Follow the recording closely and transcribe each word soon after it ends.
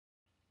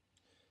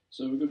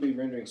So we're going to be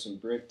rendering some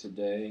brick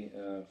today.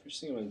 First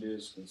thing I'm going to do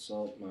is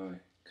consult my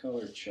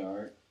color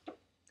chart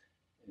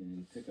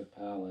and pick a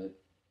palette.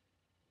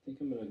 I think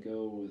I'm going to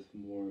go with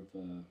more of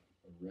a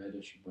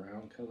reddish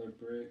brown color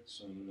brick,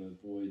 so I'm going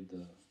to avoid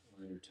the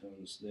lighter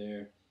tones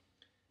there.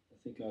 I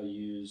think I'll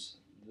use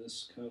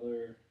this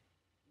color,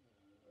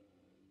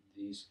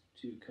 these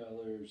two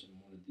colors,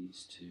 and one of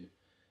these two.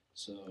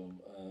 So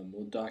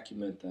we'll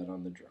document that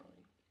on the drawing.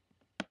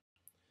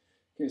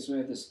 Okay, so I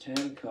have this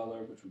tan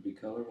color, which would be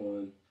color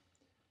 1.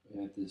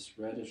 We have this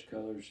reddish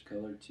color, which is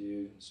color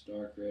 2, this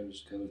dark red, which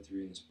is color 3,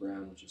 and this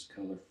brown, which is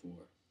color 4.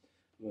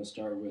 I'm going to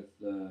start with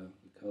the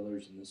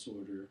colors in this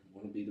order.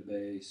 1 will be the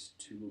base,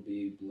 2 will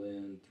be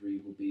blend,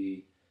 3 will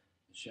be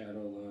a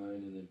shadow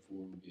line, and then 4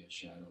 will be a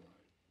shadow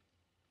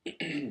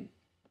line.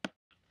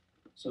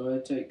 So I'm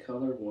going to take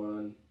color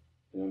 1,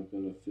 and I'm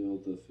going to fill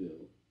the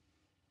field.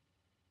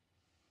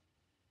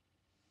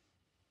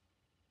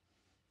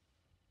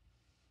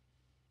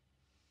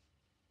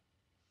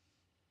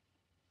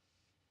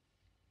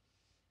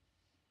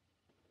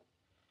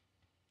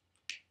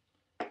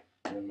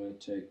 And I'm going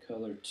to take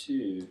color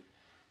 2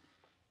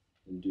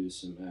 and do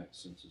some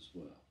accents as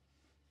well.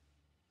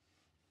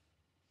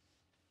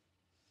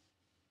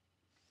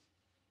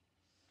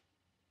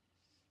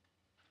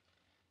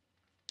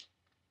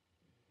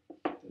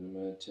 Then I'm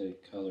going to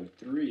take color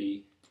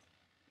 3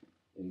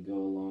 and go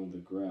along the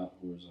grout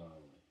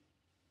horizontally.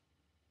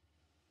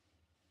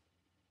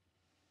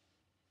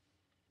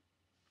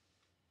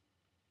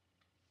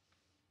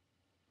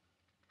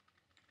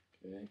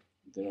 Okay,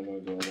 then I'm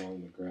going to go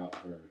along the grout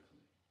vertically.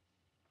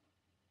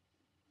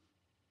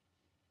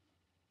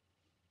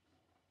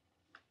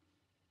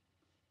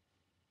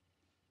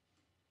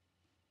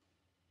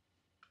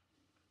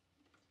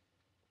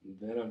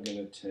 And then I'm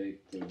going to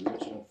take the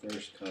original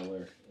first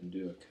color and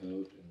do a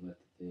coat and let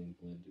the thing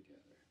blend together.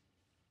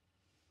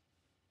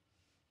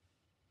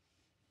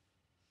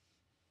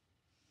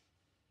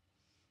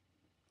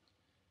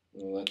 I'm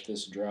going to let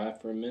this dry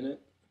for a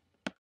minute.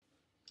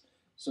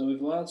 So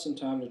we've allowed some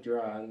time to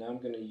dry. Now I'm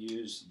going to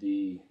use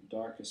the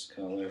darkest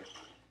color.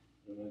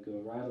 I'm going to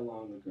go right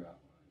along the grout line.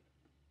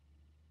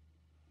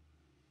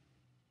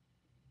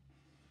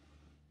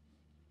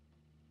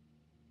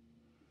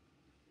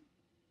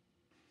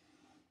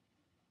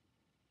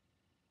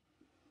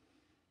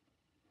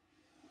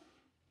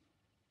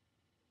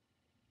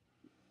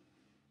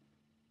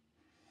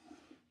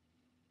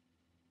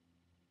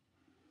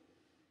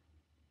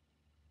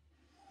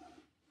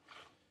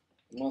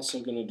 I'm also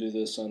going to do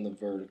this on the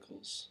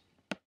verticals.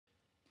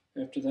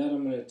 After that,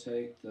 I'm going to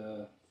take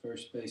the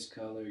first base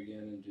color again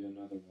and do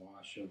another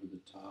wash over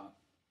the top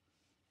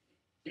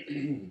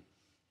to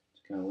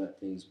kind of let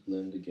things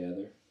blend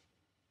together.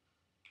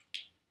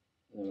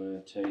 I'm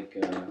going to take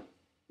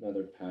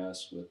another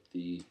pass with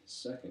the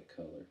second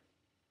color.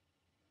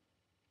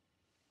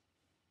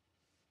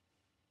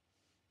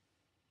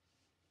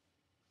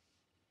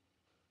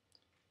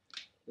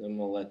 Then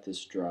we'll let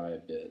this dry a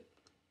bit.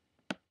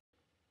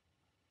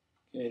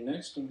 Okay,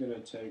 next I'm going to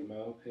take my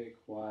opaque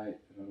white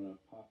and I'm going to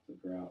pop the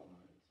grout lines.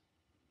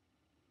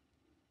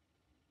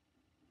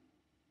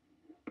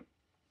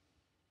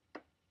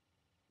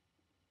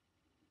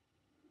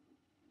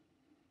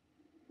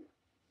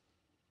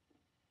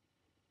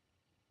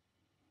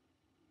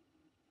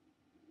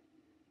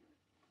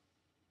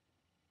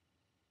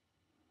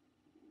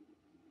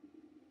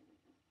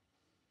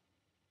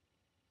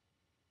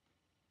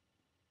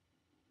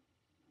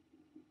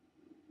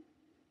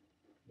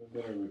 I'm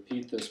going to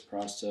repeat this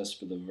process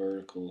for the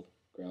vertical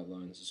grout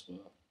lines as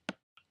well.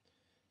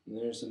 And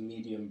there's a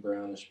medium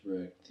brownish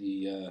brick.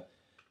 The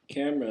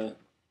camera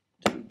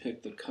didn't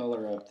pick the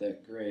color up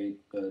that great,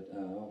 but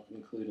I'll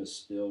include a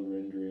still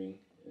rendering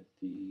at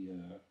the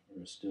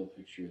or a still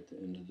picture at the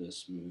end of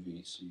this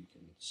movie so you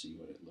can see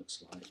what it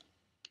looks like.